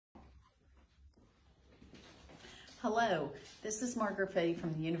Hello, this is Margaret Fetty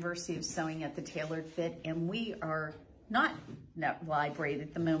from the University of Sewing at the Tailored Fit, and we are not live right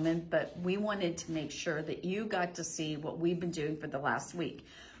at the moment, but we wanted to make sure that you got to see what we've been doing for the last week.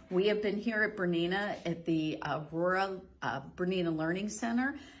 We have been here at Bernina at the Aurora Bernina Learning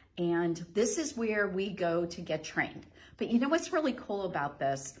Center, and this is where we go to get trained. But you know what's really cool about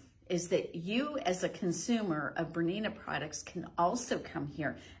this is that you as a consumer of Bernina products can also come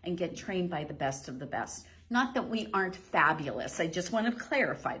here and get trained by the best of the best. Not that we aren't fabulous. I just want to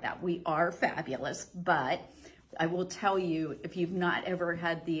clarify that. We are fabulous, but I will tell you, if you've not ever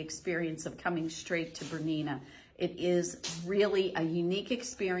had the experience of coming straight to Bernina, it is really a unique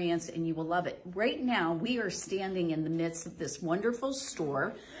experience and you will love it. Right now, we are standing in the midst of this wonderful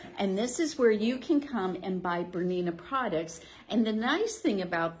store, and this is where you can come and buy Bernina products. And the nice thing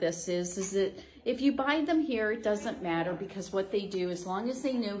about this is that if you buy them here, it doesn't matter, because what they do, as long as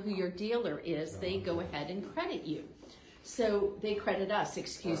they know who your dealer is, they go ahead and credit you. So they credit us,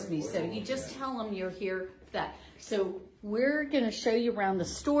 excuse me. So you just tell them you're here for that. So we're going to show you around the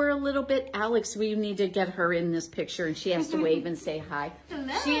store a little bit. Alex, we need to get her in this picture, and she has to wave and say hi.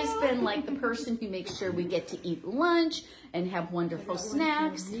 Hello. She has been like the person who makes sure we get to eat lunch and have wonderful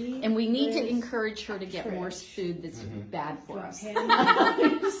snacks, and we need to encourage her to get more food that's bad for us.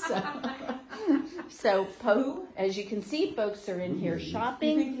 So, as you can see, folks are in here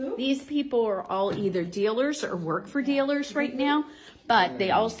shopping. These people are all either dealers or work for dealers right now, but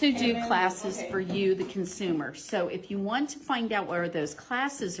they also do classes for you, the consumer. So if you want to find out where those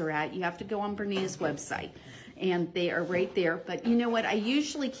classes are at, you have to go on Bernina's website, and they are right there. But you know what? I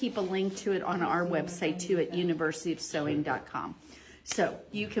usually keep a link to it on our website too at universityofsewing.com. So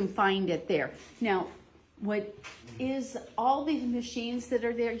you can find it there. Now, what is all these machines that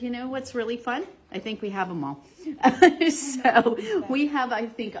are there? You know what's really fun? I think we have them all. So we have, I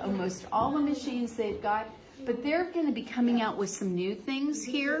think, almost all the machines they've got, but they're going to be coming out with some new things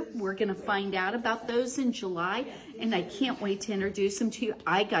here. We're going to find out about those in July, and I can't wait to introduce them to you.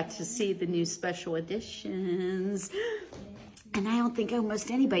 I got to see the new special editions, and I don't think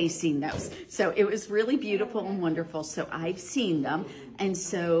almost anybody's seen those. So it was really beautiful and wonderful. So I've seen them, and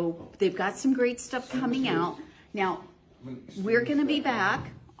so they've got some great stuff coming out. Now, we're going to be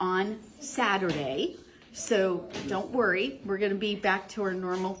back on Saturday, so don't worry. We're going to be back to our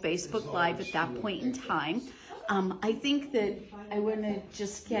normal Facebook Live at that point in time. I think that I want to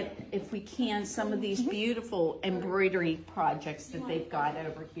just get, if we can, some of these beautiful embroidery projects that they've got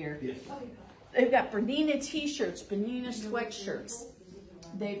over here. They've got Bernina t-shirts, Bernina sweatshirts.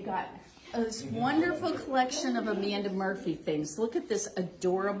 They've got this wonderful collection of Amanda Murphy things. Look at this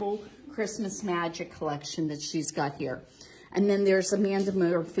adorable Christmas Magic collection that she's got here. And then there's Amanda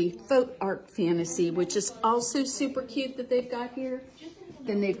Murphy Folk Art Fantasy, which is also super cute that they've got here.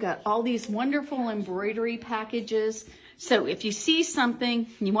 Then they've got all these wonderful embroidery packages. So if you see something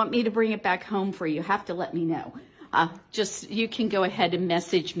and you want me to bring it back home for you, you have to let me know. You can go ahead and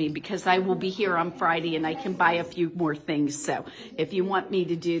message me, because I will be here on Friday and I can buy a few more things. So if you want me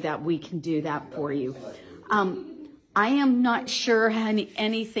to do that, we can do that for you. I am not sure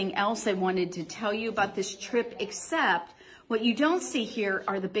anything else I wanted to tell you about this trip, except what you don't see here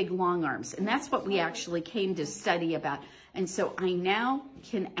are the big long arms, and that's what we actually came to study about. And so I now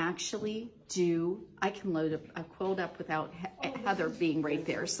can actually I can load a quilt up without Heather being right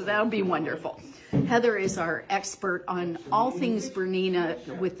there, so that'll be wonderful. Heather is our expert on all things Bernina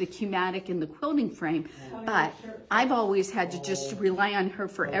with the Q-matic and the quilting frame, but I've always had to just rely on her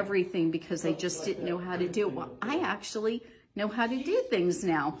for everything because I just didn't know how to do it. Well, I actually know how to do things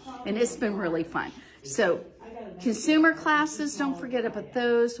now, and it's been really fun. So consumer classes, don't forget about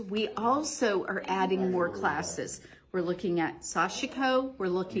those. We also are adding more classes. We're looking at Sashiko, we're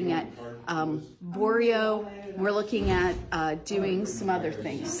looking at Borio, we're looking at doing some other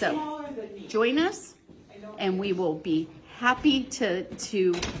things. So join us, and we will be happy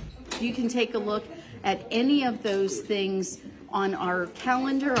you can take a look at any of those things on our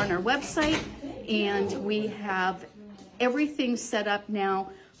calendar, on our website, and we have everything set up now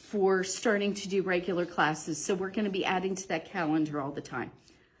for starting to do regular classes. So we're going to be adding to that calendar all the time.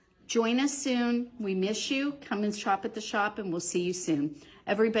 Join us soon. We miss you. Come and shop at the shop, and we'll see you soon.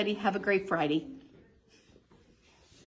 Everybody, have a great Friday.